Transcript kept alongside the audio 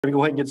We're going to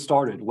go ahead and get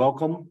started.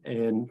 Welcome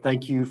and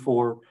thank you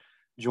for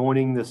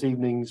joining this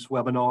evening's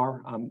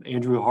webinar. I'm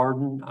Andrew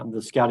Harden. I'm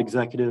the Scout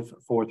Executive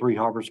for Three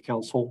Harbors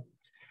Council.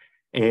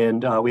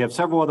 And we have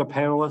several other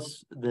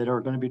panelists that are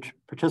going to be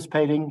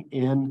participating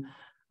in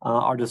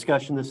our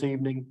discussion this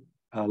evening.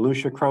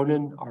 Lucia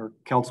Cronin, our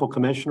Council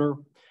Commissioner,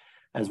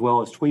 as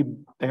well as Twee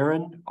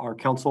Barron, our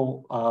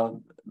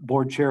Council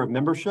Board Chair of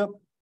Membership,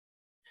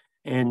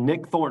 and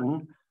Nick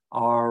Thornton,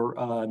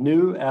 our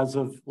new, as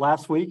of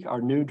last week, our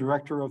new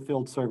Director of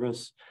Field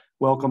Service.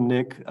 Welcome,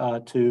 Nick,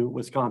 to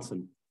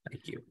Wisconsin.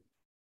 Thank you.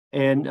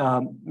 And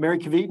Mary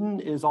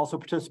Kveton is also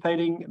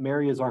participating.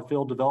 Mary is our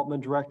Field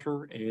Development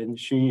Director, and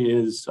she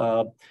is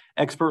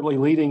expertly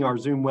leading our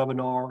Zoom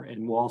webinar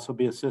and will also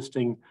be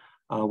assisting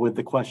with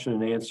the question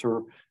and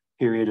answer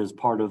period as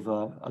part of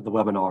the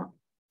webinar.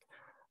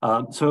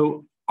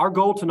 So our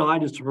goal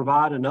tonight is to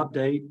provide an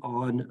update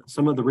on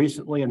some of the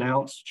recently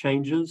announced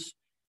changes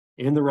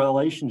in the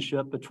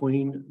relationship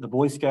between the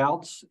Boy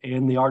Scouts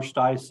and the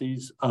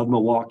Archdiocese of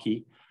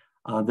Milwaukee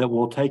that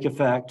will take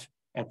effect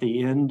at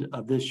the end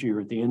of this year,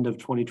 at the end of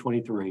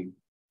 2023.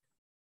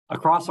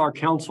 Across our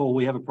council,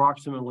 we have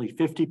approximately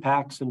 50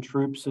 packs and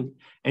troops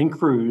and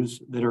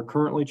crews that are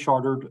currently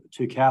chartered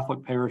to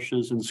Catholic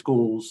parishes and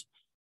schools,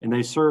 and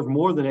they serve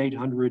more than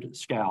 800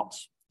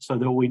 scouts. So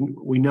that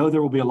we know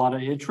there will be a lot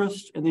of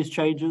interest in these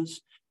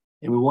changes,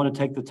 and we want to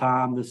take the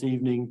time this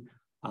evening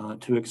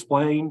to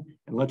explain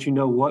and let you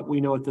know what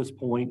we know at this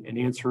point and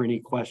answer any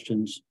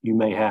questions you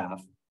may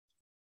have.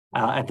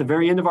 At the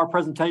very end of our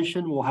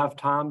presentation, we'll have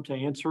time to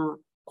answer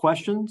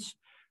questions.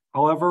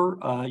 However,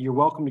 you're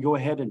welcome to go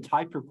ahead and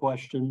type your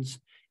questions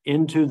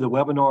into the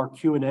webinar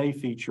Q&A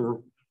feature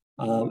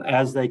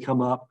as they come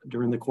up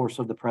during the course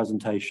of the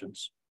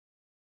presentations.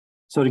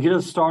 So to get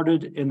us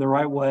started in the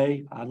right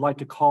way, I'd like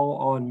to call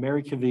on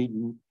Mary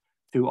Kveton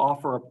to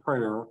offer a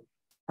prayer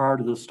prior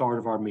to the start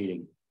of our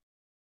meeting.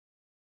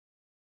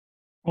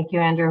 Thank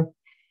you, Andrew.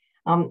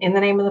 In the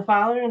name of the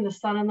Father, and the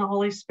Son, and the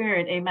Holy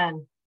Spirit,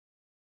 amen.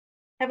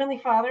 Heavenly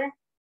Father,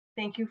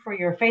 thank you for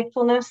your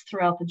faithfulness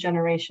throughout the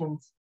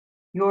generations.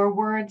 Your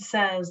word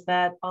says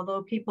that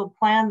although people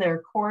plan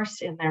their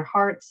course in their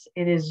hearts,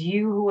 it is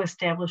you who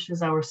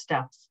establishes our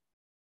steps.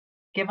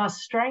 Give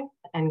us strength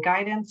and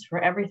guidance for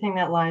everything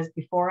that lies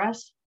before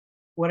us.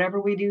 Whatever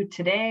we do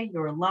today,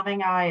 your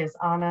loving eye is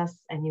on us,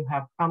 and you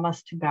have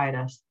promised to guide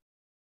us.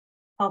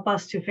 Help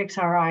us to fix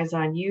our eyes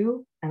on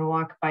you and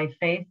walk by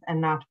faith and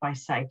not by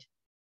sight.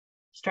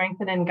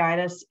 Strengthen and guide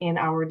us in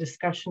our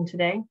discussion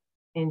today.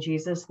 In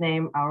Jesus'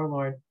 name, our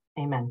Lord.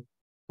 Amen.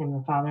 In the name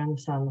of the Father, and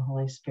the Son, and the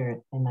Holy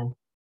Spirit. Amen.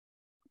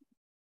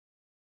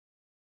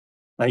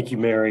 Thank you,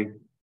 Mary.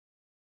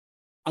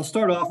 I'll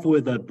start off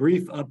with a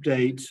brief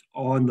update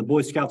on the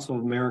Boy Scouts of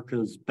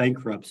America's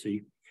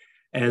bankruptcy,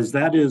 as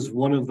that is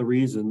one of the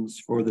reasons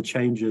for the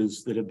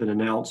changes that have been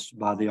announced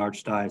by the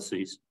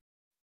Archdiocese.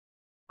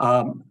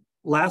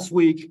 Last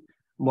week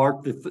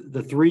marked the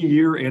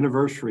 3-year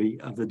anniversary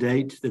of the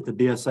date that the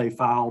BSA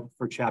filed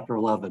for Chapter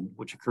 11,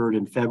 which occurred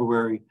in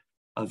February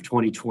of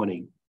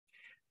 2020.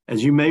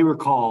 As you may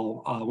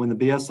recall, when the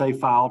BSA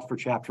filed for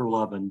Chapter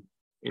 11,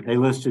 they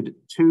listed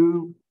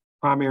 2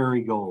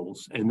 primary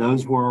goals, and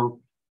those were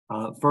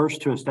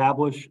first, to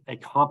establish a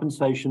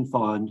compensation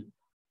fund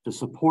to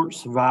support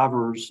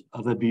survivors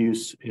of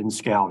abuse in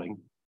scouting,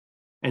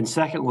 and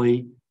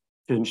secondly,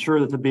 to ensure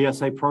that the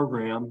BSA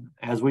program,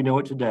 as we know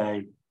it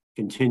today,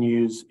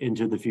 continues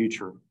into the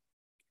future.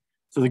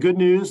 So the good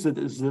news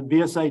is the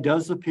BSA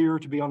does appear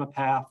to be on a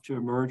path to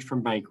emerge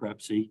from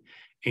bankruptcy,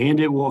 and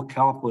it will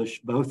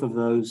accomplish both of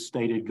those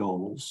stated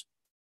goals.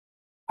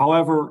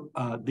 However,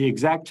 the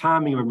exact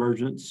timing of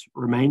emergence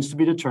remains to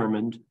be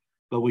determined,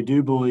 but we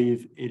do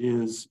believe it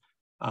is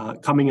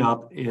coming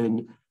up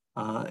in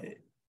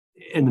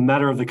the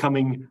matter of the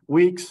coming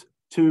weeks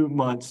to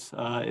months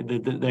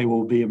that they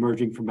will be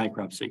emerging from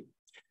bankruptcy.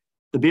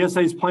 The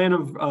BSA's plan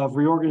of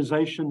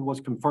reorganization was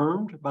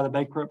confirmed by the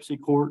bankruptcy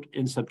court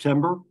in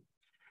September.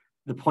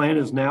 The plan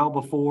is now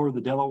before the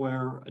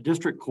Delaware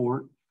District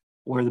Court,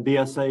 where the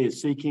BSA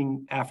is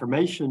seeking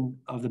affirmation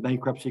of the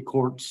bankruptcy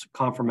court's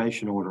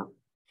confirmation order.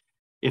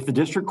 If the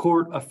district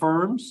court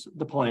affirms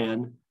the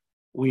plan,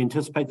 we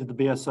anticipate that the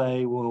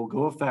BSA will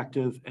go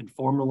effective and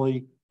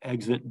formally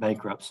exit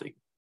bankruptcy.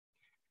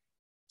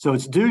 So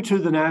it's due to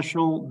the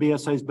national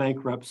BSA's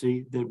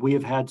bankruptcy that we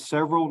have had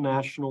several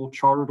national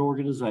chartered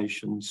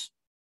organizations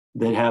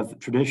that have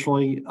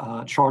traditionally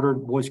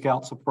chartered Boy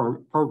Scouts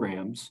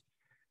programs.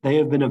 They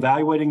have been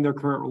evaluating their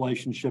current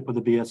relationship with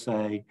the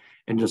BSA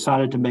and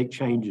decided to make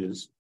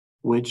changes,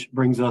 which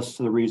brings us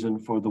to the reason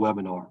for the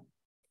webinar.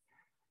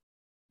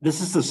 This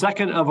is the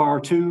second of our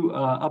 2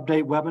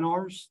 update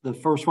webinars. The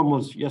first one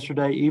was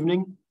yesterday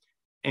evening,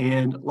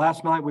 and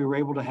last night we were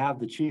able to have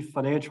the Chief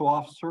Financial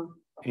Officer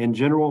and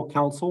General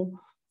Counsel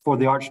for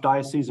the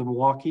Archdiocese of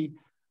Milwaukee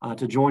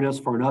to join us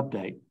for an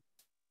update.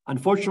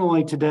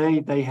 Unfortunately, today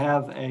they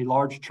have a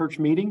large church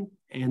meeting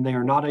and they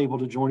are not able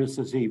to join us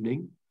this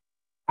evening.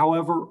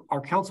 However,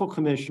 our Council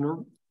Commissioner,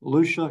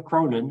 Lucia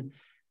Cronin,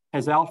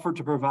 has offered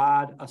to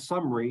provide a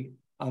summary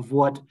of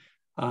what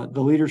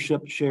the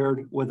leadership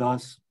shared with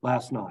us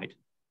last night.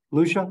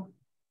 Lucia?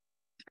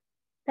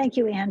 Thank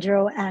you,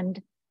 Andrew,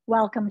 and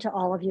welcome to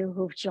all of you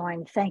who've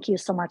joined. Thank you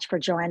so much for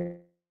joining,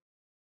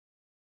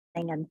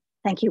 and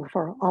thank you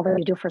for all that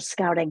you do for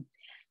Scouting.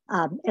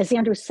 As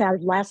Andrew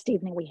said, last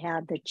evening we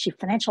had the Chief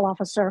Financial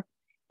Officer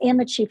and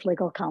the Chief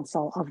Legal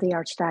Counsel of the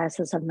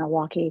Archdiocese of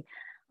Milwaukee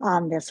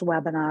on this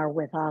webinar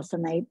with us,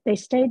 and they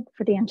stayed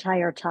for the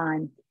entire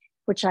time,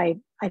 which I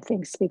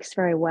think speaks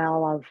very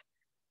well of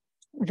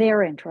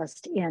their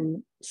interest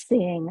in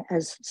seeing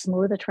as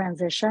smooth a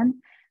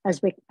transition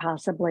as we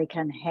possibly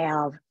can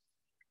have.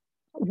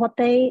 What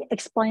they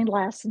explained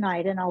last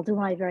night, and I'll do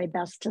my very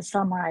best to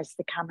summarize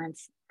the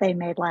comments they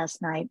made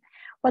last night.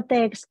 What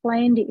they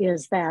explained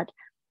is that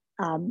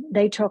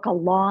they took a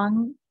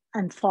long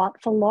and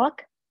thoughtful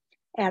look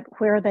at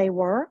where they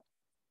were,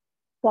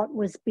 what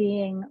was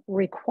being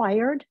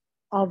required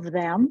of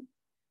them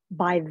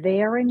by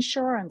their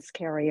insurance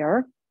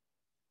carrier,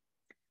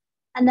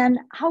 and then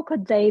how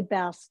could they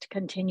best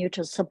continue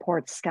to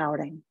support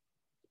Scouting.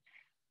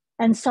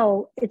 And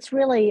so it's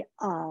really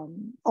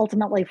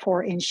ultimately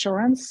for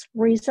insurance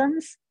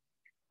reasons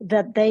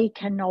that they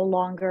can no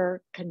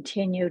longer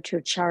continue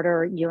to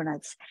charter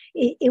units.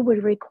 It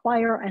would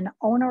require an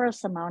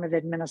onerous amount of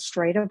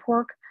administrative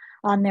work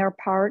on their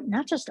part,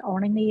 not just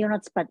owning the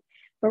units, but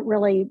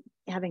really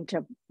having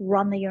to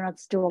run the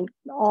units, do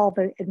all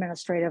the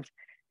administrative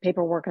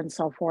paperwork and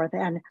so forth.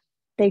 And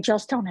they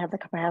just don't have the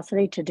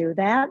capacity to do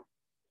that.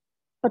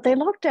 But they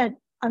looked at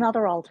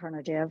another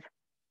alternative,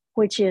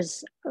 which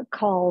is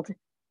called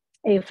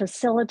a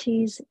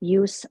facilities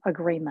use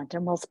agreement.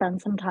 And we'll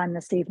spend some time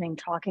this evening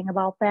talking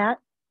about that.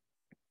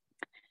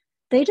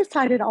 They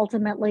decided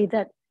ultimately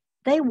that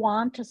they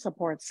want to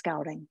support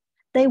Scouting.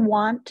 They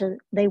want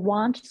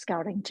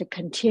Scouting to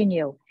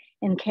continue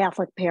in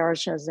Catholic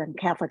parishes and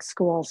Catholic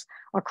schools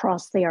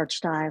across the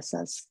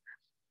Archdiocese.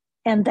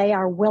 And they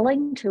are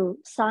willing to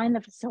sign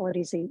the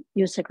facilities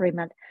use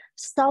agreement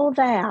so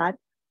that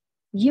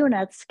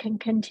units can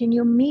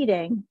continue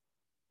meeting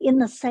in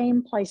the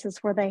same places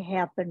where they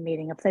have been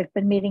meeting. If they've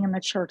been meeting in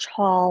the church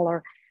hall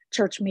or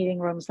church meeting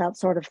rooms, that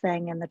sort of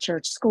thing, in the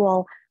church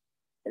school,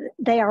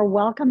 they are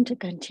welcome to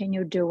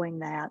continue doing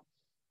that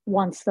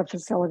once the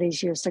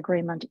facilities use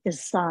agreement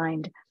is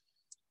signed.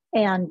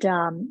 And,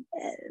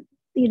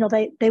 you know,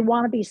 they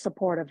want to be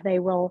supportive. They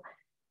will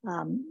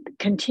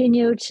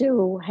continue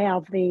to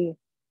have the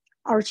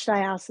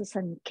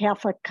Archdiocesan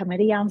Catholic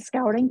Committee on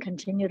Scouting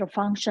continue to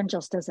function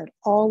just as it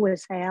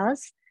always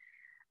has.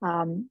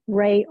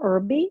 Ray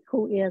Irby,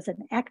 who is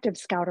an active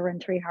Scouter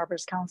in Three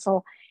Harbors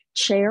Council,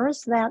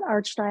 chairs that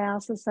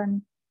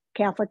Archdiocesan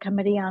Catholic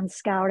Committee on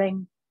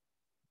Scouting.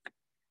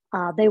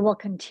 They will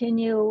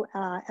continue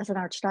as an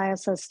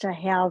archdiocese to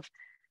have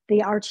the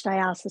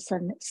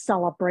Archdiocesan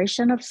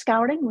Celebration of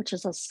Scouting, which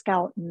is a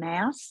Scout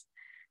Mass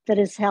that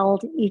is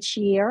held each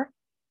year.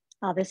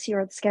 This year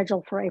it's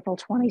scheduled for April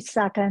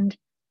 22nd.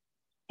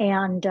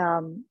 And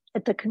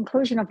at the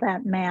conclusion of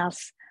that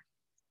Mass,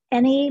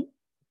 any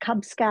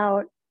Cub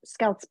Scout,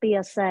 Scouts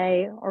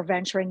BSA, or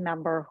venturing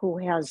member who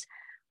has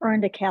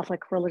earned a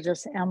Catholic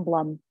religious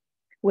emblem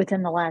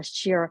within the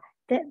last year,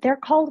 they're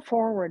called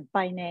forward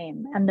by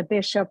name, and the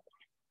bishop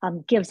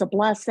gives a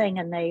blessing,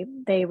 and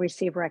they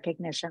receive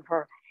recognition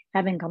for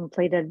having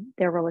completed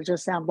their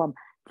religious emblem.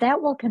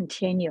 That will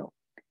continue.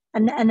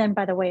 And then,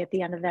 by the way, at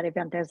the end of that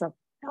event, there's a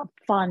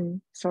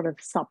fun sort of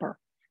supper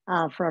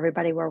for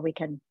everybody where we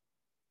can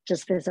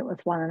just visit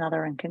with one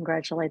another and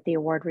congratulate the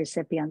award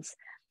recipients.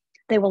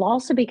 They will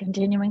also be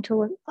continuing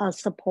to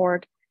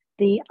support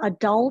the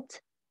adult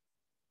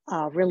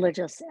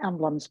religious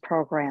emblems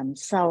program.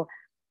 So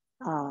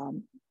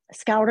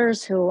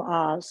Scouters who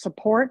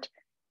support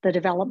the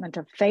development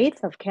of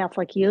faith of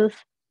Catholic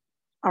youth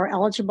are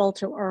eligible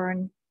to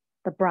earn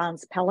the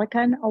Bronze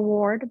Pelican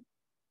Award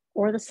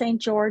or the St.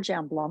 George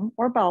emblem,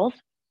 or both,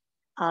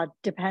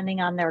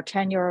 depending on their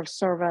tenure of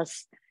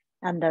service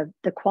and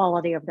the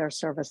quality of their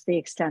service, the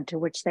extent to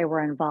which they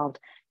were involved.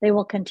 They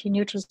will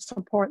continue to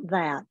support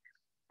that.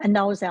 And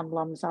those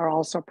emblems are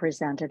also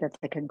presented at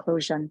the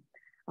conclusion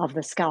of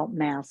the Scout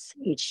Mass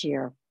each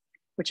year,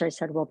 which I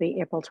said will be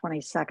April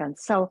 22nd.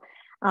 So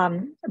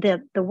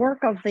the work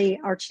of the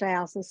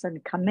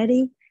Archdiocesan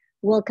Committee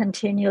will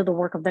continue. The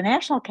work of the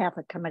National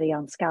Catholic Committee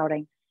on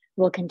Scouting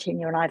will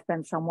continue, and I've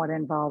been somewhat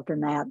involved in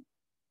that.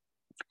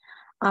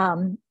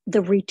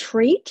 The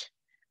retreat,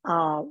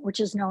 which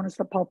is known as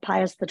the Pope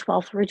Pius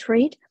XII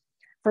retreat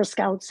for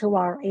Scouts who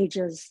are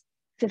ages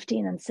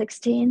 15 and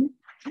 16,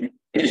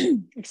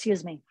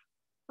 excuse me,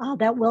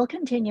 that will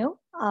continue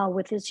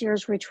with this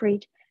year's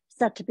retreat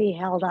set to be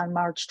held on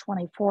March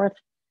 24th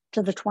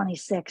to the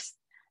 26th.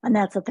 And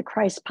that's at the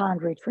Christ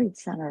Pond Retreat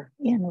Center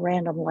in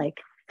Random Lake.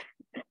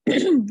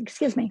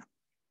 Excuse me.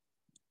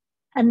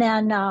 And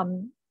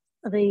then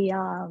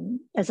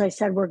as I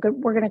said, we're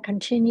going to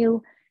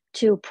continue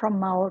to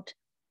promote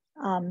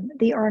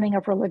the earning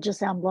of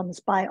religious emblems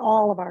by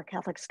all of our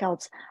Catholic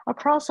Scouts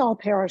across all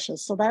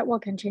parishes. So that will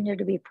continue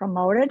to be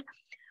promoted.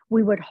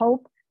 We would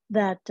hope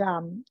that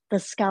the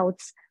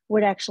Scouts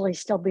would actually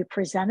still be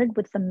presented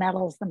with the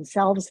medals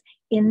themselves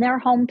in their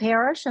home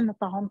parish, and that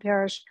the home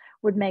parish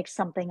would make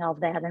something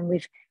of that. And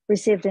we've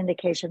received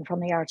indication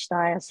from the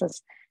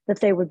Archdiocese that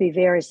they would be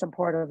very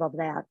supportive of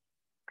that.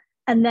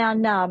 And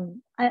then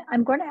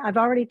I've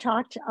already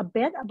talked a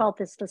bit about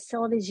this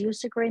facilities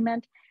use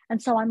agreement.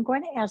 And so I'm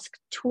going to ask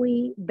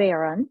Tui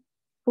Barron,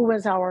 who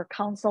is our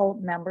council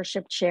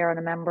membership chair and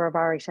a member of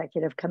our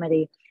executive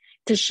committee,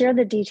 to share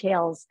the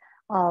details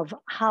of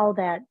how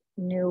that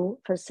new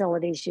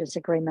facilities use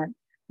agreement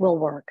will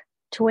work.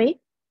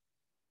 Tui?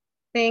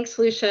 Thanks,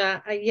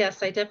 Lucia.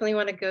 Yes, I definitely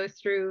want to go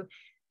through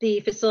the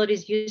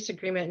facilities use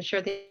agreement and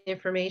share the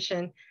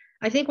information.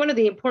 I think one of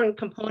the important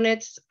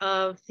components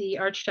of the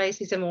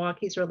Archdiocese of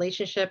Milwaukee's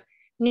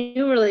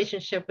new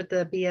relationship with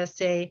the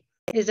BSA,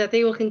 is that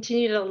they will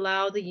continue to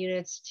allow the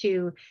units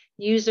to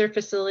use their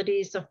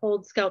facilities to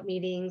hold Scout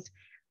meetings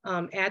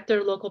at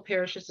their local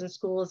parishes and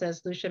schools,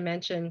 as Lucia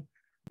mentioned.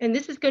 And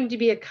this is going to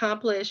be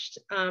accomplished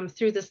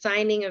through the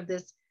signing of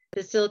this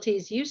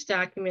facilities use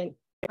document.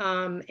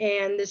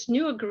 And this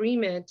new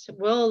agreement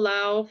will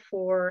allow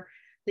for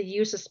the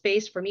use of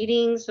space for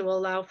meetings. It will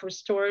allow for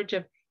storage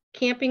of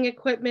camping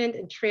equipment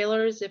and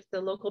trailers if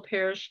the local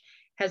parish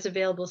has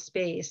available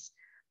space.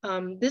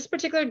 This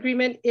particular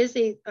agreement is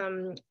a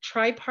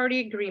tri-party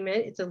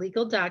agreement. It's a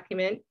legal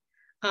document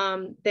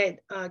that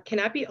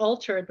cannot be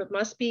altered, but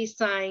must be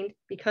signed,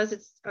 because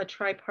it's a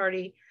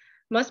tri-party,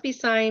 must be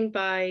signed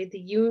by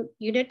the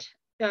unit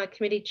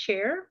committee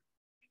chair,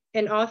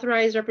 an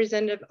authorized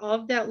representative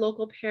of that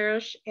local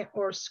parish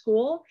or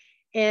school,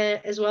 and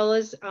as well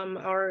as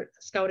our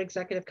Scout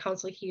Executive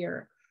Council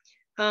here.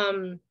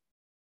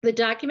 The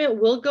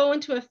document will go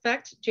into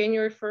effect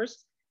January 1st,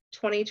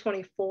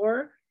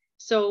 2024.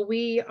 So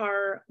we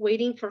are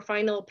waiting for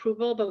final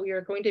approval, but we are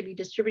going to be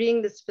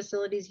distributing this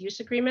facilities use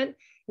agreement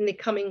in the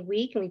coming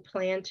week, and we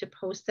plan to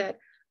post that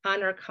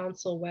on our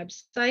council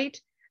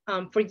website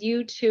for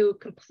you to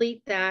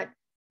complete that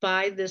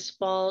by this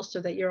fall,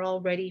 so that you're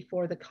all ready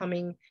for the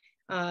coming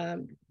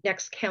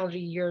next calendar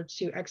year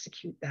to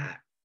execute that.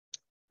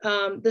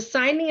 The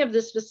signing of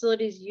this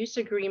facilities use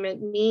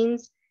agreement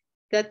means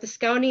that the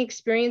scouting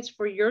experience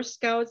for your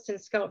scouts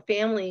and scout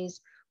families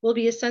will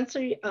be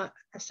essentially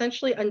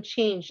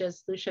unchanged,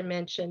 as Lucia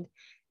mentioned,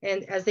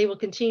 and as they will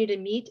continue to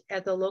meet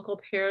at the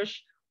local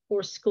parish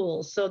or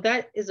schools. So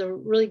that is a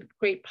really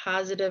great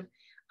positive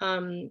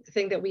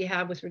thing that we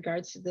have with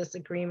regards to this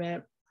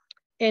agreement.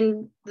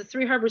 And the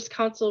Three Harbors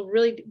Council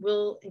really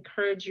will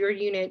encourage your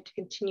unit to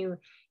continue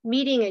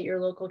meeting at your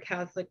local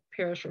Catholic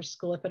parish or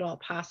school if at all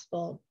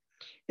possible.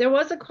 There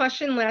was a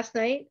question last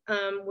night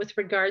with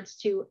regards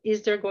to,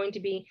 is there going to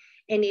be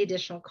any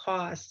additional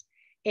costs?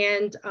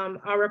 And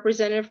our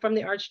representative from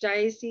the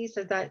Archdiocese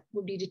said that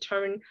would be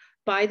determined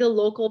by the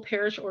local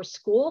parish or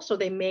school. So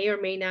they may or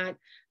may not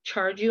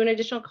charge you an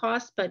additional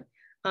cost, but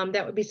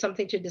that would be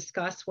something to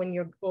discuss when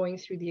you're going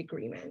through the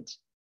agreement.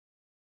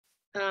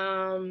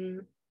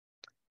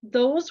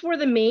 Those were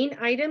the main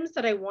items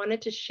that I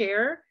wanted to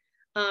share.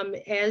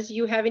 As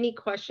you have any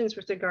questions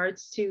with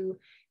regards to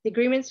the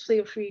agreements,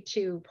 feel free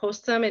to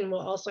post them, and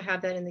we'll also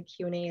have that in the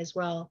Q&A as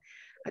well.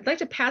 I'd like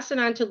to pass it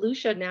on to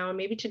Lucia now, and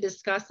maybe to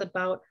discuss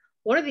about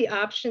what are the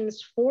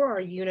options for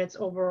our units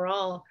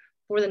overall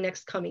for the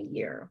next coming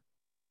year.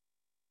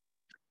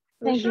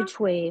 Thank you,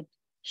 Tui.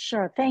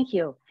 Sure, thank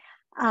you.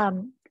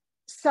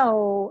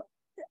 So,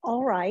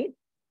 all right,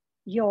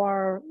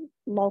 your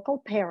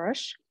local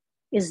parish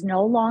is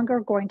no longer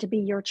going to be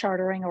your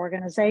chartering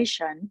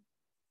organization.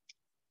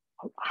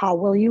 How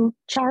will you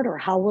charter?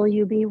 How will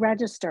you be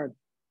registered?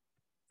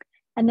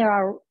 And there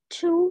are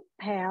two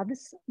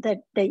paths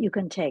that you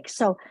can take.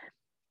 So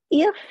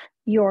if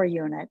your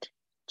unit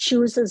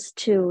chooses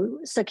to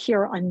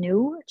secure a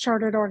new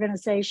chartered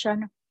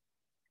organization,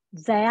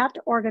 that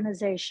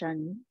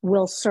organization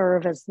will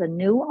serve as the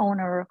new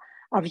owner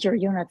of your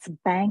unit's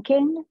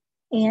banking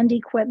and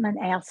equipment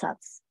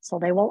assets. So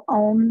they will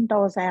own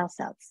those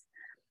assets.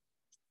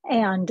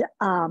 And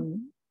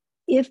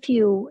if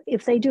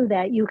they do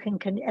that, you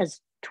can,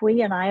 as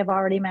Tui and I have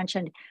already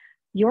mentioned,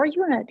 your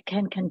unit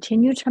can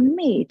continue to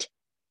meet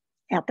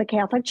at the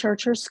Catholic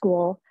church or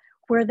school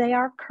where they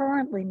are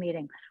currently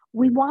meeting.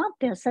 We want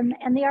this, and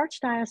the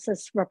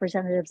Archdiocese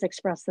representatives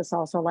expressed this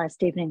also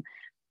last evening.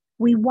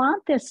 We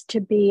want this to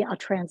be a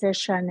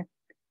transition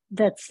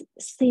that's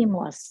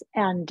seamless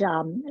and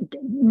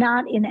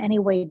not in any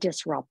way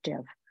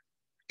disruptive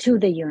to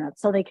the unit,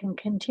 so they can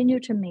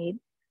continue to meet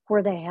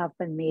where they have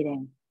been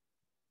meeting.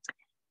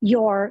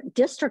 Your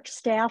district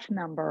staff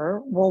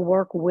member will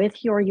work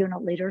with your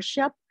unit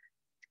leadership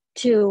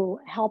to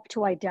help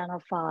to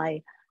identify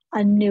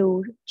a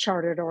new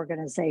chartered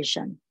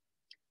organization.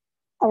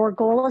 Our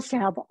goal is to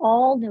have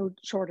all new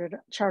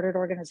chartered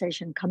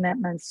organization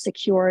commitments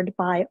secured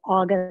by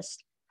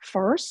August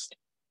 1st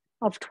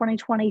of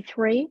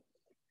 2023,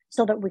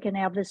 so that we can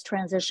have this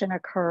transition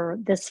occur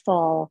this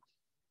fall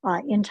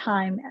in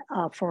time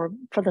for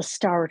the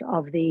start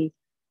of the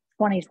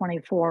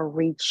 2024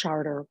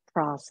 re-charter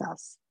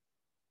process.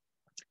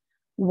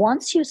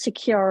 Once you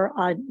secure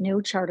a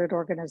new chartered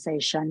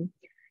organization,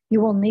 You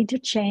will need to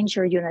change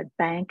your unit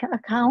bank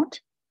account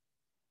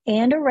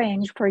and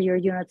arrange for your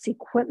unit's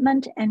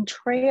equipment and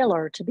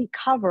trailer to be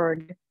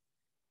covered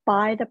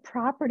by the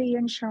property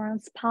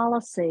insurance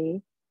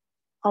policy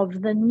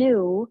of the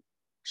new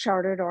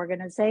chartered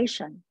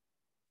organization.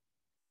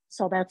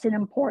 So that's an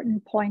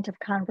important point of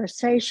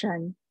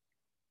conversation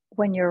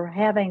when you're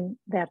having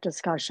that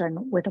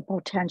discussion with a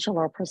potential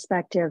or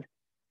prospective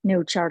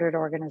new chartered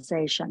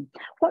organization.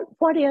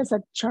 What is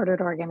a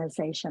chartered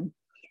organization?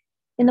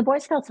 In the Boy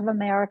Scouts of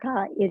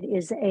America, it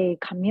is a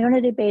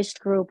community-based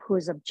group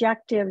whose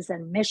objectives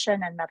and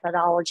mission and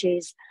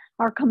methodologies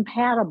are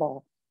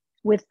compatible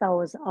with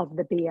those of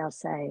the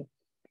BSA.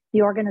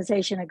 The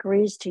organization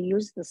agrees to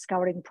use the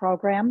scouting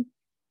program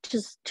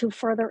to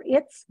further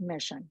its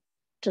mission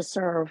to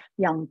serve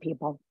young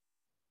people.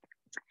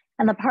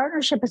 And the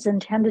partnership is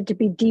intended to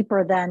be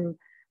deeper than,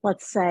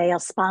 let's say, a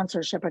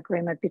sponsorship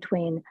agreement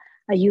between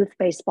a youth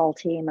baseball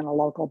team and a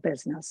local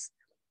business.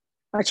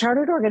 A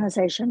chartered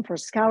organization for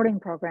scouting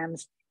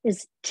programs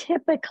is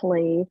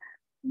typically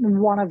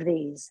one of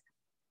these.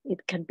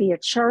 It could be a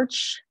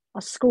church,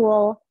 a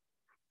school,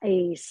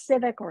 a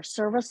civic or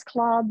service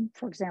club,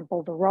 for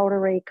example, the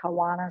Rotary,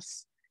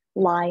 Kiwanis,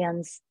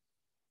 Lions.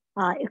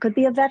 It could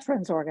be a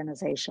veterans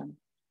organization,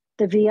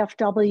 the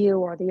VFW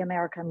or the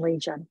American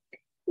Legion.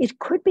 It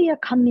could be a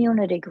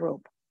community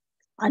group,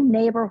 a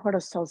neighborhood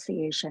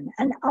association,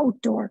 an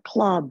outdoor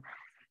club.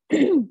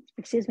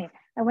 Excuse me,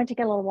 I went to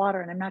get a little water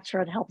and I'm not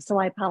sure it helps, so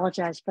I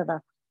apologize for the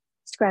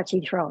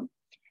scratchy throat.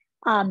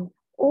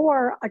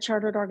 Or a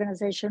chartered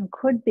organization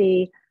could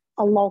be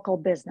a local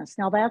business.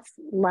 Now that's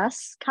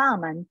less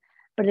common,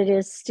 but it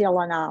is still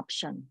an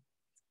option.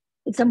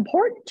 It's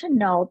important to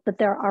note that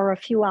there are a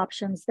few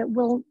options that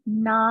will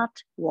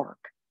not work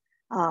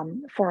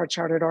for a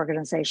chartered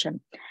organization.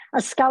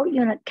 A scout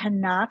unit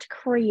cannot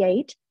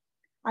create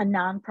a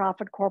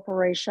nonprofit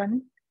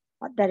corporation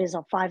that is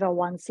a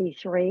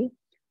 501c3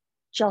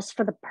 just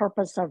for the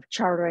purpose of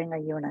chartering a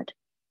unit.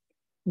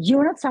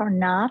 Units are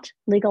not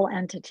legal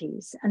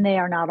entities and they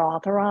are not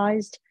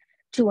authorized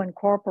to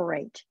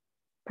incorporate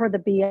per the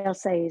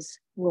BSA's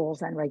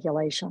rules and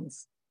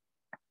regulations.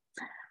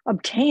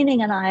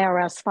 Obtaining an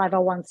IRS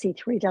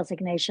 501c3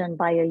 designation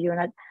by a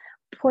unit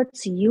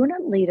puts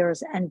unit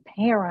leaders and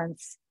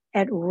parents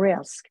at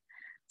risk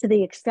to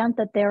the extent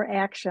that their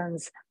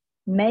actions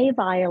may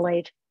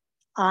violate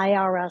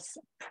IRS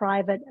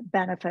private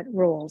benefit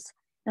rules.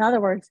 In other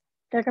words,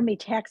 there can be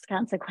tax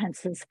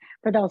consequences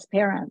for those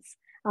parents.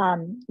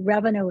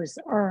 Revenues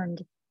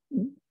earned,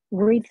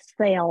 wreath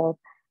sale,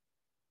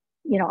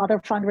 other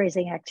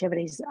fundraising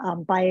activities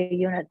by a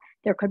unit.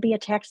 There could be a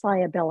tax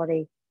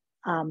liability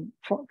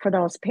for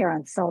those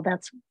parents. So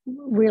that's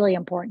really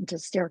important to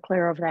steer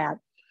clear of that.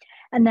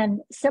 And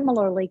then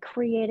similarly,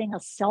 creating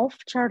a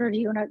self-chartered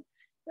unit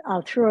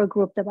through a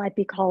group that might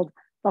be called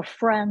the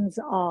Friends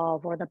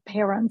of or the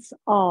Parents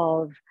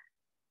of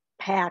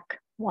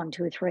PAC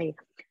 123.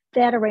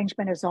 That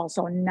arrangement is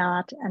also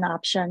not an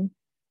option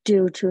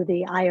due to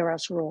the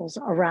IRS rules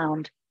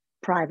around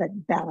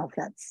private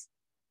benefits.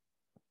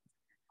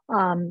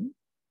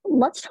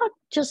 Let's talk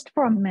just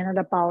for a minute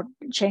about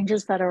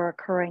changes that are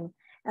occurring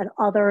at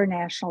other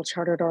national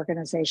chartered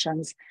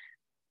organizations.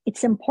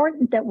 It's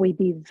important that we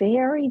be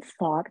very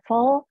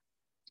thoughtful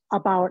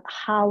about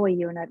how a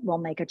unit will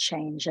make a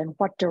change and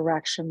what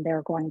direction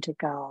they're going to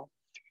go.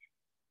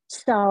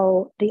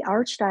 So the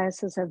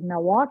Archdiocese of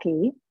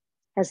Milwaukee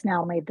has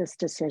now made this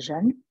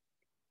decision.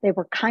 They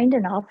were kind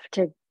enough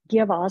to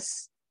give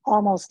us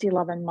almost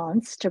 11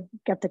 months to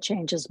get the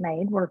changes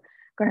made. We're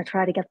going to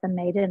try to get them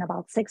made in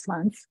about 6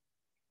 months.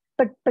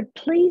 But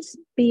please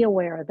be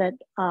aware that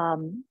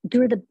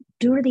due to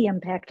the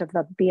impact of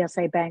the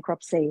BSA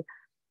bankruptcy,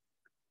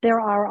 there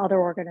are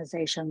other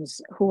organizations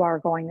who are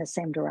going the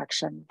same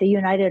direction. The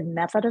United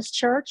Methodist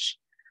Church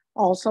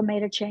also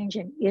made a change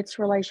in its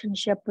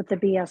relationship with the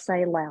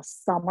BSA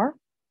last summer,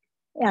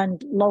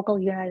 and local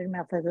United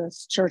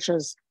Methodist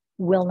churches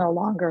will no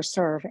longer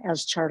serve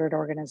as chartered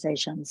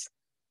organizations.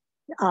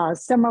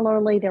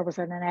 Similarly, there was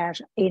a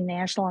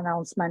national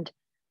announcement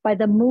by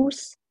the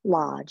Moose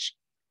Lodge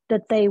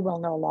that they will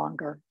no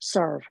longer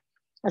serve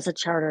as a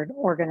chartered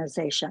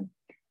organization.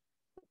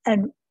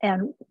 And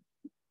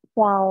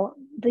while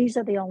these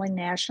are the only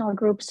national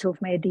groups who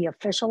have made the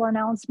official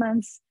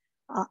announcements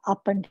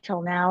up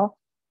until now,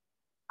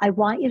 I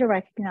want you to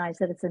recognize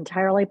that it's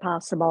entirely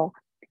possible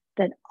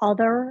that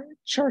other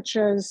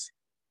churches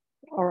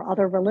or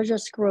other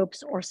religious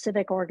groups or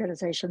civic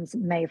organizations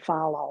may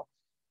follow.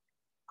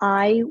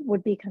 I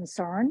would be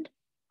concerned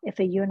if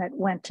a unit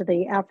went to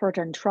the effort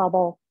and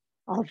trouble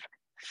of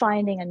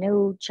finding a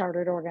new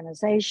chartered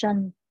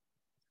organization,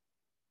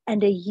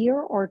 and a year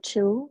or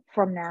two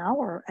from now,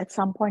 or at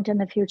some point in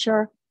the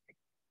future,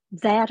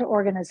 that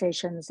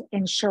organization's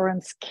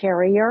insurance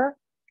carrier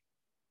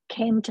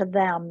came to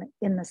them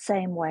in the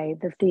same way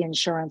that the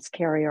insurance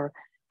carrier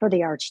for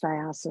the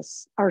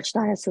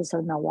Archdiocese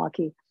of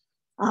Milwaukee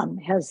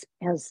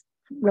has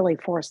really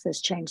forced this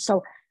change.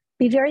 So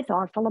be very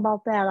thoughtful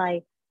about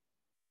that.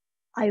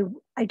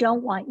 I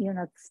don't want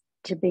units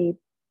to be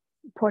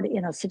put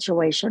in a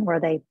situation where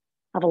they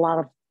have a lot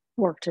of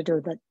work to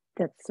do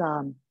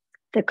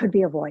that could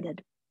be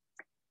avoided.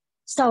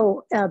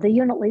 So the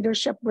unit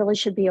leadership really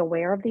should be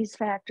aware of these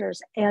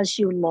factors as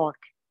you look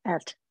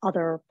at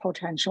other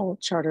potential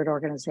chartered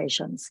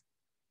organizations.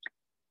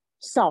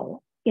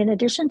 So in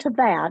addition to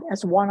that,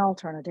 as one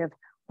alternative,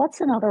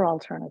 what's another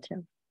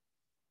alternative?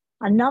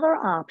 Another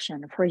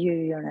option for your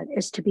unit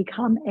is to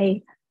become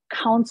a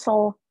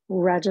council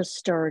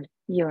registered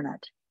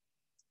unit.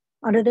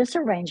 Under this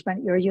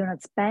arrangement, your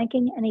unit's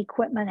banking and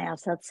equipment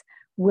assets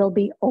will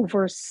be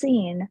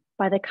overseen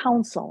by the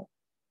council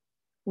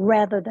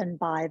rather than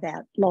by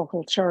that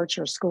local church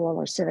or school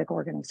or civic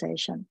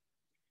organization.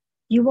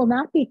 You will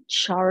not be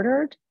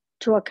chartered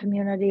to a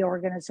community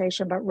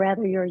organization, but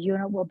rather your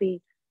unit will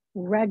be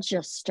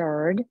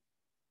registered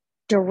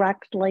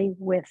directly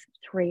with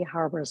Three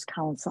Harbors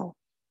Council.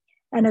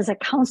 And as a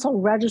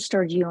council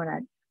registered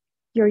unit,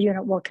 your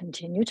unit will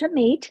continue to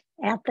meet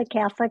at the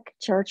Catholic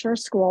church or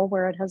school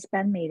where it has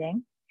been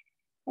meeting.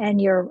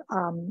 And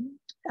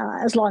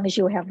as long as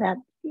you have that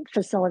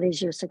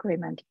facilities use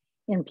agreement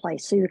in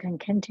place. So you can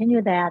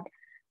continue that,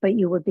 but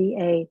you would be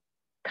a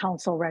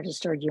council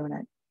registered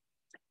unit.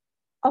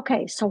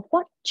 Okay, so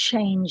what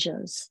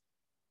changes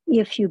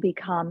if you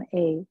become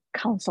a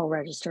council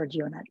registered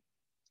unit?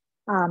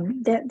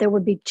 There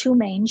would be two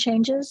main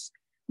changes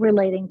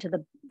relating to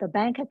the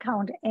bank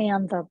account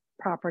and the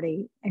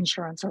property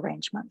insurance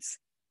arrangements.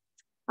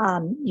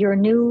 Your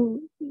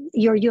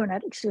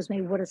unit,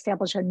 would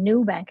establish a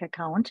new bank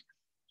account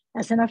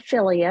as an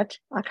affiliate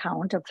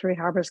account of Three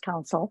Harbors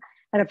Council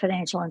at a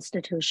financial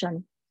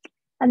institution.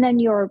 And then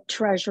your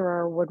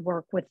treasurer would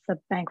work with the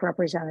bank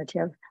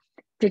representative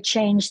to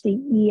change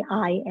the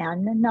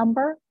EIN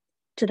number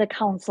to the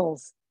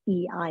council's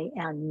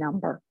EIN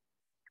number.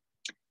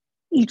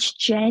 Each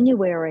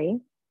January,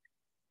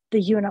 the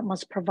unit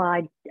must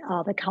provide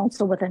the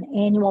council with an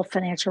annual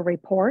financial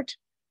report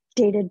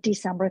dated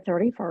December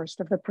 31st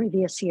of the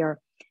previous year.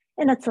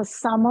 And it's a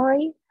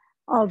summary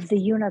of the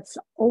unit's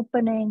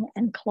opening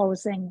and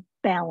closing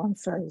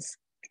balances.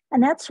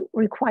 And that's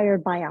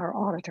required by our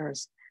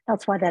auditors.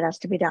 That's why that has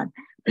to be done.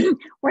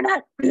 We're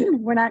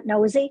not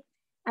nosy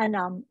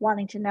and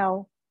wanting to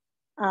know,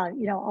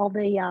 all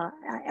the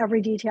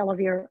every detail of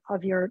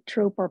your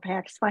troop or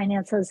PAC's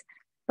finances.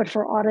 But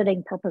for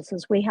auditing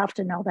purposes, we have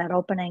to know that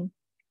opening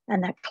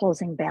and that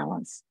closing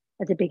balance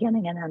at the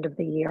beginning and end of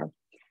the year.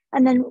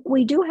 And then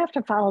we do have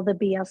to follow the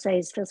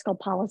BSA's fiscal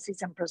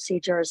policies and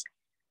procedures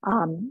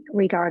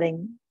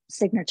regarding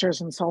signatures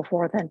and so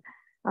forth.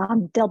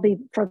 And there'll be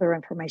further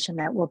information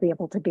that will be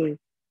able to be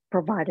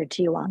provided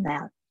to you on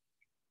that.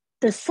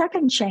 The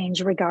second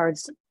change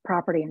regards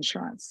property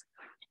insurance.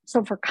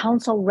 So for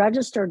council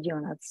registered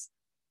units,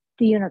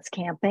 the unit's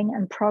camping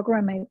and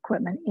programming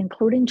equipment,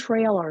 including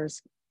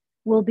trailers,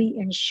 will be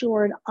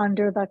insured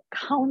under the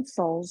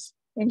council's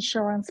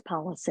insurance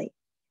policy,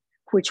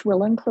 which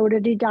will include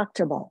a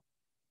deductible.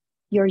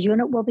 Your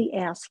unit will be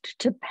asked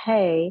to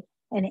pay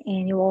an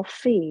annual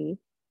fee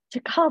to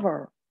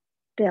cover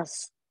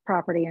this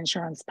property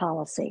insurance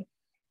policy.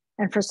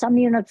 And for some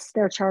units,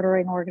 their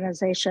chartering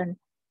organization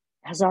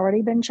has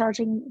already been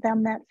charging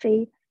them that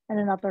fee, and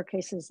in other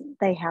cases,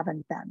 they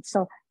haven't been.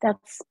 So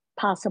that's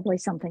possibly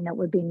something that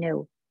would be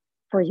new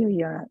for your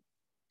unit.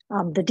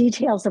 The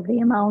details of the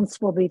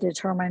amounts will be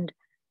determined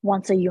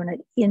once a unit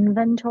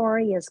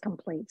inventory is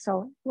complete.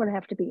 So it would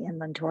have to be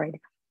inventoried.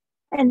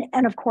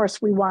 And of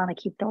course, we want to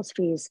keep those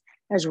fees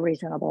as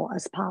reasonable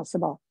as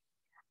possible.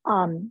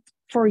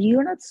 For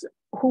units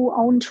who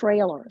own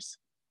trailers,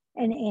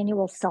 an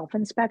annual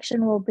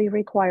self-inspection will be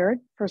required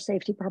for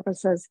safety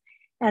purposes,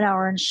 and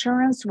our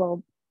insurance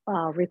will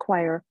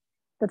require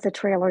that the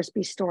trailers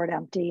be stored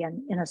empty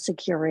and in a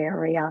secure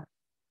area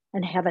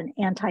and have an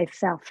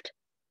anti-theft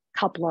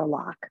coupler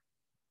lock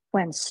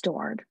when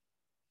stored.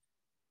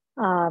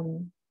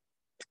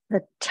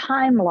 The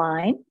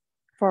timeline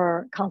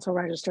for council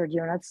registered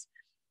units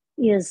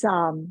is,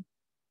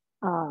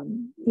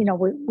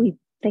 we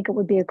think it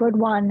would be a good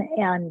one,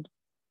 and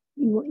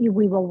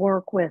we will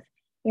work with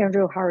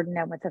Andrew Harden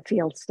and with the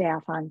field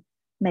staff on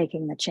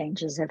making the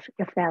changes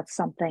if that's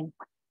something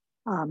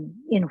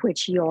in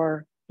which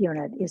your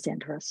unit is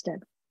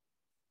interested.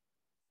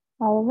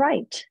 All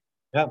right.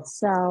 Yeah.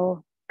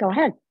 So go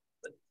ahead.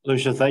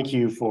 Lucia, thank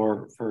you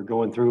for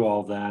going through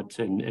all that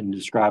and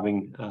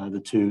describing the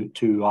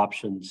two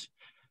options.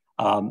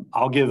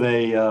 I'll give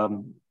a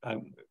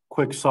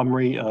quick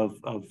summary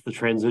of the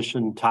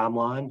transition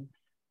timeline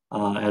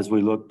as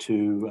we look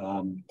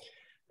to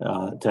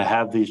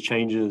have these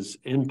changes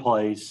in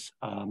place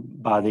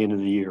by the end of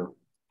the year.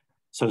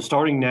 So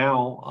starting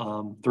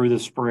now through the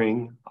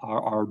spring,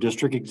 our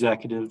district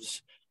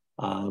executives,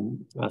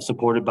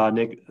 supported by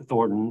Nick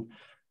Thornton,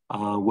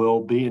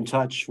 will be in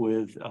touch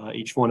with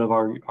each one of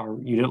our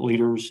unit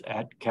leaders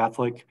at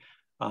Catholic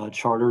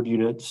chartered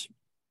units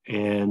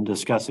and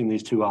discussing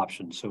these two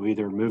options. So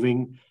either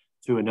moving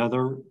to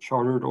another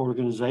chartered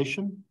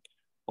organization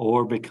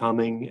or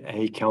becoming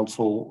a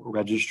council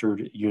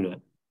registered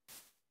unit.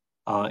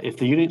 If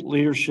the unit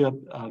leadership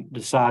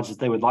decides that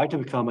they would like to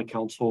become a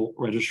council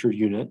registered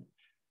unit,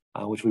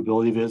 which we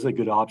believe is a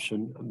good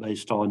option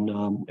based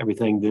on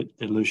everything that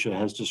Lucia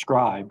has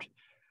described,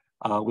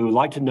 we would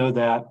like to know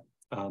that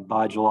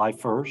by July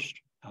 1st.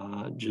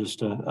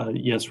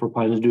 Yes, we're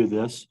planning to do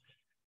this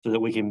so that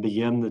we can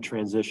begin the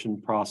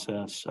transition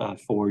process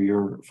for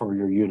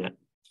your unit.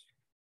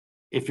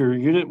 If your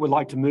unit would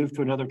like to move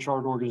to another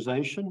charter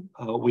organization,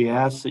 we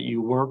ask that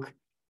you work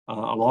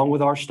along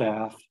with our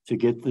staff to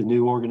get the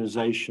new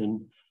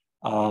organization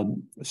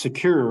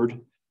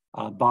secured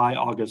by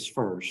August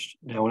 1st.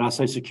 Now, when I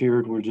say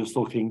secured, we're just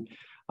looking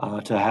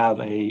to have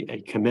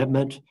a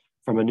commitment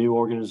from a new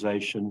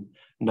organization,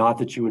 not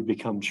that you would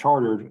become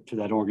chartered to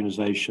that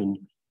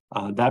organization.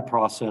 That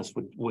process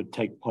would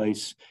take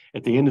place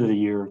at the end of the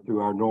year through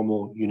our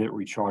normal unit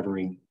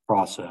rechartering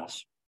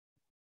process.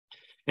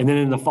 And then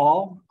in the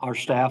fall, our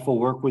staff will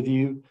work with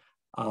you,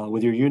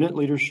 with your unit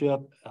leadership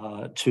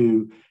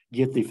to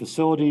get the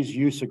facilities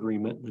use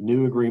agreement, the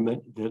new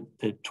agreement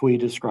that Twee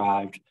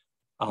described,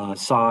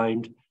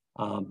 signed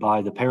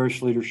by the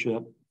parish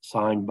leadership,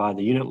 signed by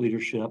the unit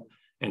leadership,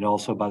 and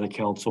also by the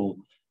council,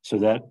 so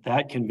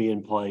that can be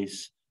in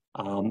place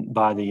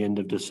by the end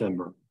of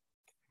December.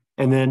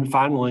 And then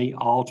finally,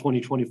 all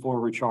 2024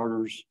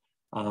 recharters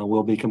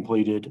will be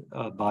completed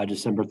by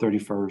December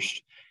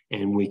 31st,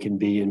 and we can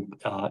be in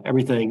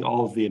everything,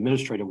 all of the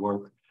administrative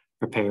work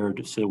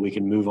prepared so we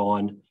can move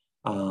on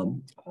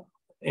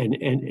and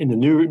in the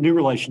new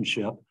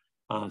relationship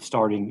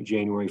starting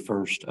January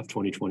 1st of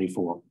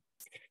 2024.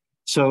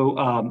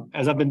 So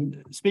as I've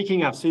been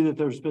speaking, I've seen that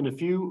there's been a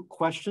few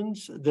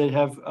questions that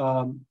have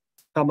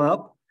come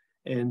up.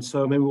 And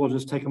so maybe we'll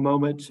just take a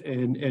moment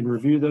and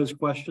review those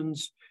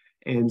questions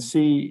and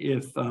see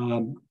if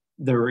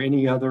there are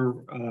any other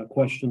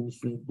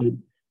questions that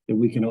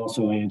we can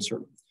also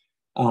answer.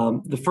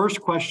 The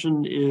first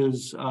question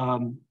is,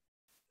 there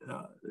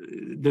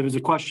was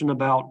a question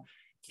about,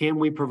 can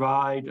we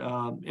provide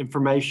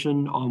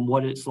information on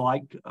what it's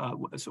like,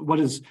 what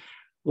is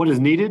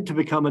needed to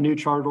become a new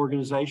chartered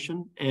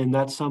organization? And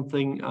that's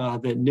something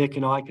that Nick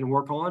and I can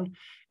work on.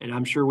 And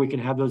I'm sure we can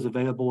have those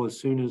available as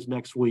soon as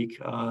next week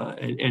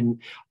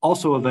and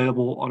also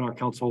available on our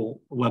council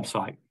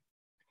website.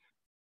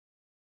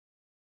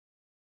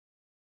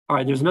 All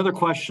right, there's another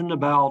question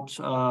about,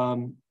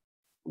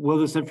 will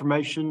this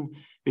information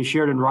be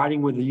shared in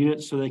writing with the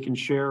unit so they can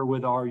share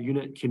with our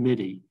unit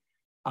committee?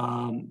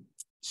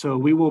 So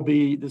we will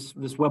be, this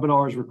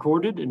webinar is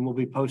recorded and we'll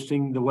be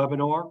posting the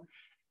webinar.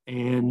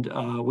 And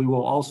we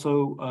will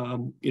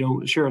also,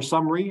 share a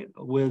summary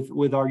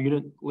with our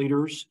unit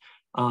leaders.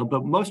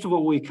 But most of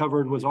what we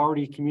covered was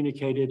already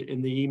communicated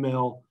in the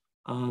email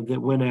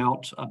that went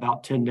out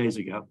about 10 days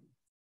ago.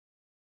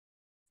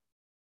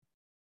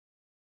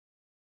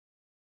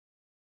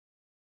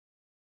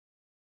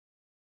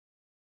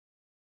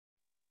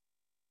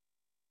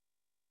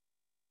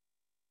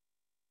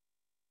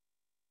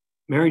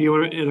 Mary,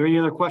 are there any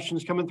other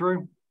questions coming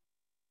through?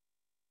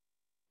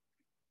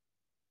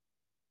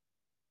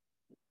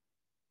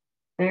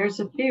 There's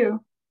a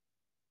few.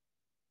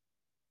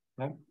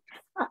 Okay.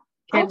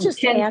 I'll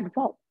just add,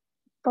 well,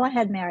 go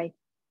ahead, Mary.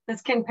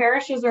 Can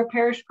parishes or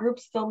parish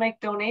groups still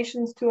make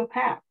donations to a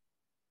PAC?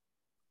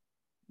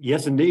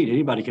 Yes, indeed.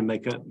 Anybody can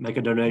make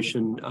a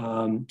donation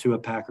to a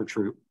PAC or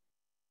troop.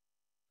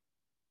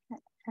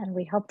 And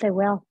we hope they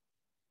will.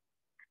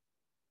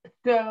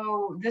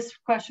 So this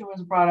question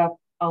was brought up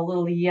a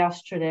little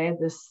yesterday.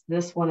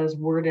 This one is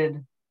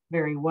worded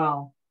very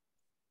well.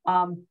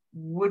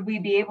 Would we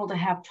be able to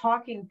have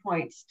talking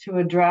points to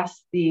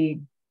address the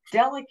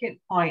delicate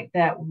point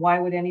that why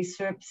would any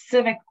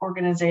civic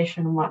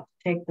organization want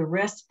to take the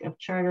risk of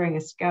chartering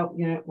a scout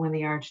unit when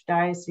the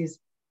Archdiocese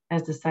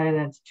has decided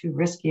that it's too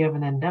risky of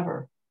an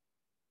endeavor?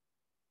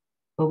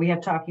 But we have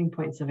talking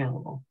points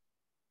available.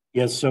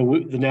 Yes,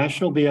 so the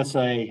National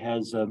BSA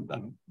has a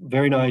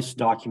very nice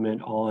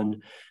document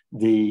on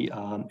the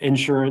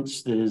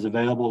insurance that is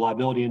available,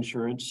 liability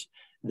insurance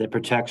that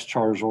protects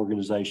charters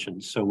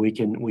organizations. So we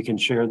can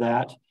share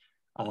that,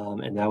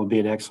 and that would be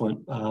an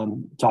excellent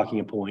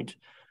talking point.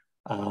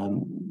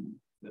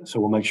 So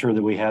we'll make sure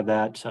that we have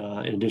that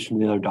in addition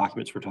to the other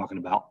documents we're talking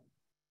about.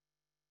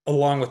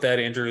 Along with that,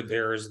 Andrew,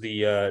 there's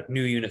the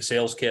new unit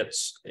sales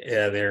kits.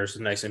 There's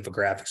nice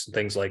infographics and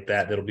things like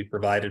that that'll be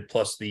provided,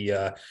 plus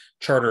the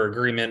charter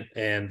agreement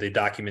and the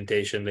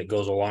documentation that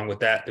goes along with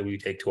that we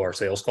take to our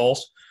sales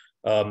calls.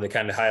 That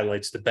kind of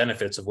highlights the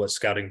benefits of what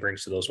scouting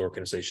brings to those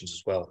organizations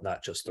as well,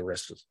 not just the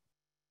risks.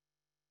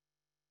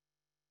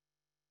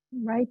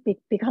 Right,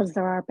 because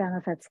there are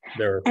benefits.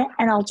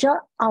 And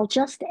I'll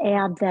just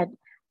add that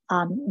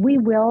we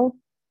will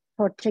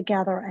put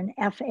together an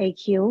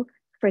FAQ,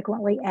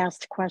 frequently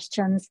asked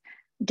questions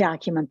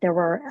document. There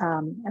were,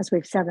 as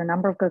we've said, a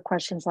number of good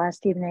questions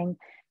last evening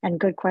and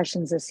good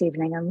questions this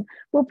evening, and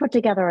we'll put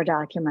together a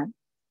document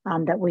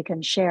that we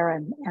can share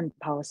and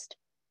post.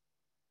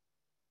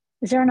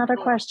 Is there another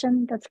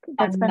question that's been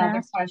asked?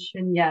 Another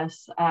question,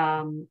 yes.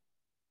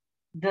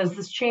 Does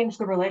this change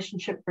the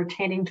relationship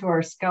pertaining to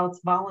our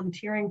scouts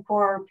volunteering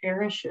for our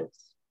parishes?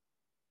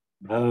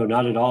 No,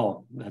 not at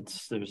all.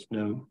 There's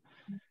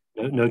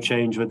no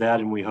change with that,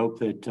 and we hope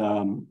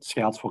that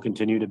Scouts will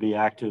continue to be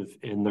active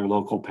in their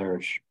local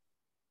parish.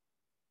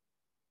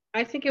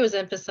 I think it was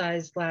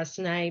emphasized last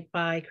night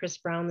by Chris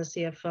Brown, the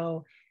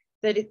CFO,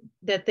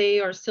 that they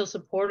are still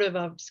supportive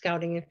of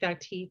Scouting. In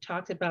fact, he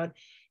talked about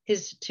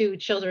his 2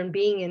 children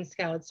being in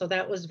Scouts, so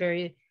that was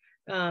very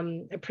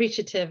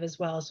appreciative as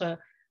well. So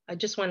I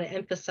just want to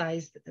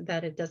emphasize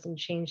that it doesn't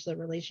change the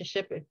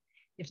relationship.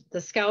 If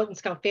the Scout and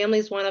Scout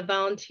families want to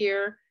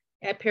volunteer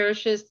at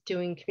parishes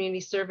doing community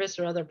service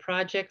or other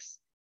projects,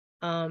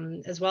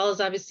 as well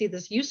as obviously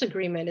this use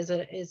agreement is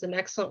an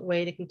excellent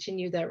way to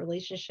continue that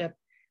relationship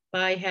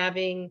by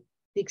having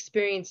the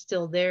experience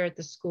still there at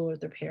the school or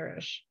the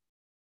parish.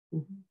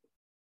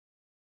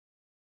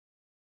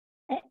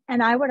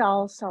 And I would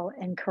also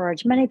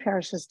encourage, many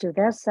parishes do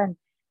this, and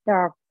there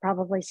are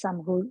probably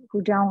some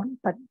who don't,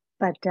 but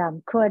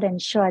could and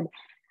should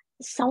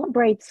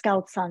celebrate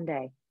Scout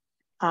Sunday.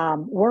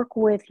 Work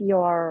with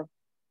your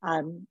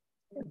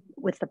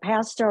with the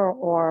pastor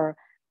or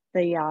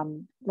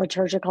the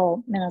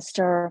liturgical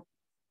minister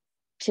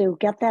to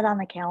get that on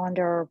the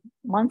calendar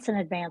months in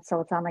advance, so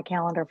it's on the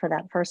calendar for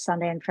that first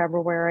Sunday in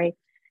February.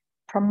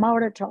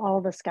 Promote it to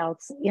all the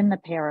Scouts in the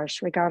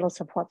parish, regardless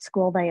of what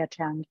school they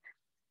attend,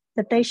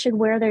 that they should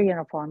wear their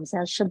uniforms,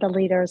 as should the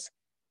leaders.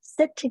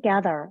 Sit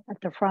together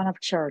at the front of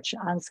church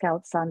on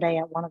Scout Sunday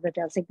at one of the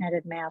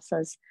designated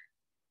masses,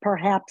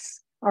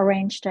 perhaps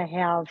arrange to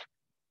have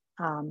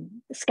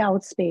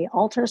Scouts be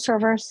altar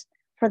servers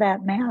for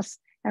that mass,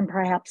 and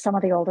perhaps some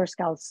of the older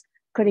Scouts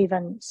could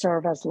even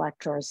serve as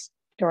lectors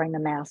during the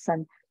mass.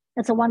 And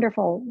it's a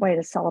wonderful way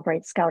to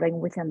celebrate Scouting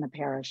within the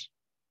parish.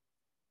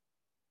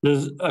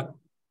 There's a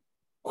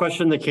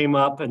question that came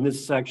up, and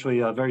this is actually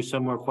a very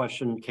similar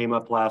question, came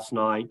up last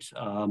night.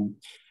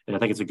 And I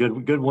think it's a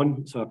good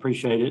one, so I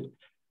appreciate it.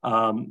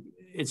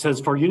 It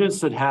says, for units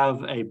that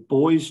have a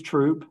boys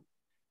troop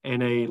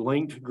and a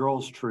linked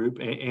girls troop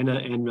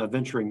and a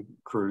venturing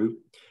crew,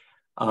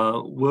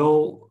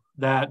 will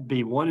that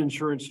be one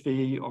insurance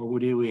fee, or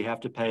would we have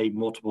to pay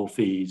multiple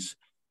fees?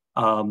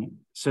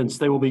 Since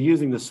they will be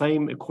using the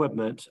same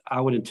equipment,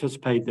 I would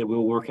anticipate that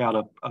we'll work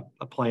out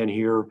a plan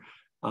here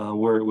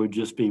where it would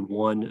just be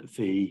one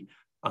fee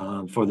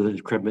for the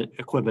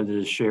equipment that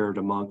is shared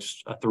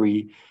amongst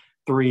three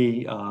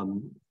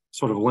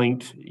sort of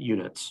linked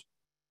units.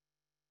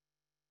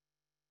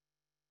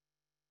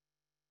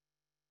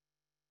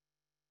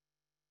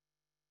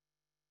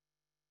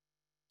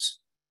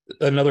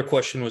 Another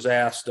question was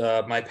asked.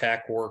 My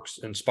Pack works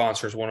and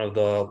sponsors one of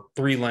the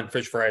 3 Lent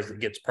fish fries that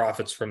gets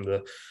profits from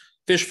the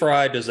fish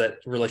fry. Does that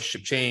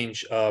relationship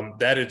change?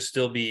 That'd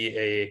still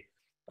be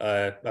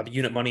a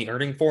unit money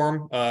earning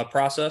form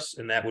process,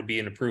 and that would be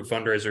an approved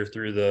fundraiser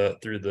through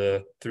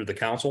the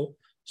council.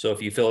 So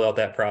if you fill out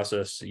that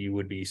process, you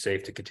would be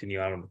safe to continue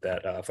on with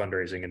that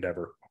fundraising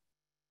endeavor.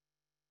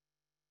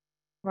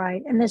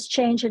 Right, and this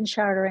change in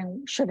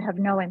chartering should have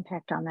no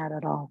impact on that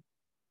at all.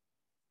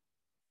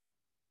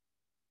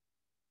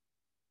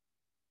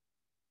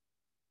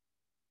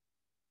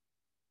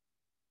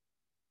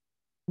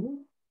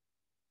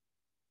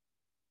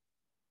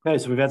 Okay,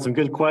 so we've had some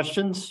good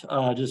questions.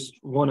 Just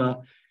want to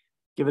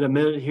give it a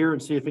minute here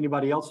and see if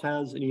anybody else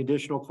has any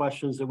additional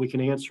questions that we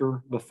can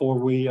answer before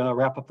we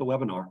wrap up the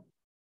webinar.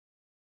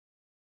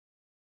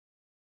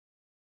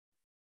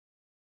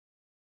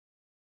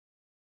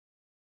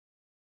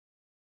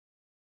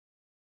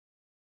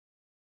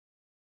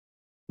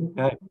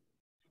 Okay.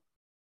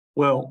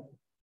 Well,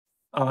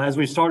 as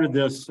we started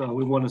this,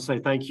 we want to say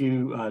thank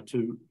you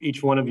to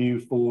each one of you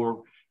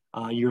for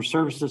your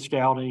service to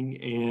Scouting.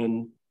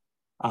 And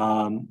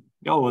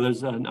well,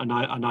 there's a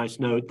nice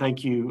note.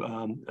 Thank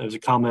you. There's a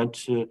comment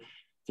to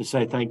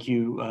say thank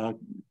you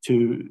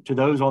to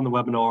those on the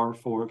webinar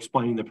for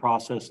explaining the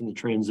process and the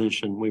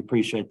transition. We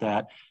appreciate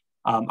that.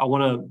 I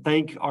want to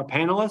thank our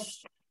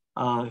panelists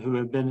who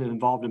have been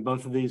involved in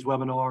both of these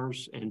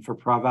webinars and for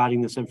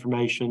providing this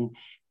information.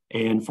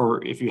 And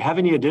if you have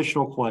any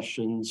additional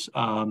questions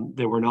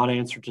that were not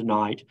answered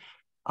tonight,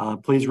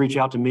 please reach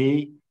out to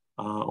me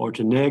or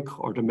to Nick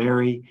or to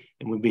Mary,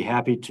 and we'd be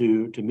happy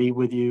to meet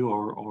with you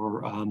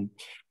or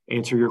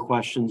answer your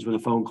questions with a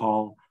phone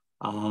call.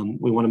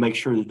 We want to make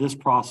sure that this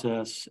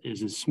process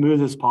is as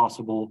smooth as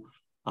possible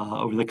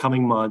over the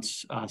coming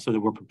months so that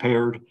we're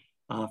prepared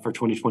for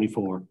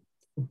 2024.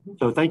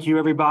 So thank you,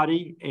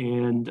 everybody,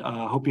 and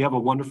hope you have a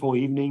wonderful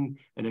evening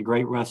and a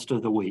great rest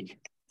of the week.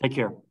 Take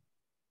care.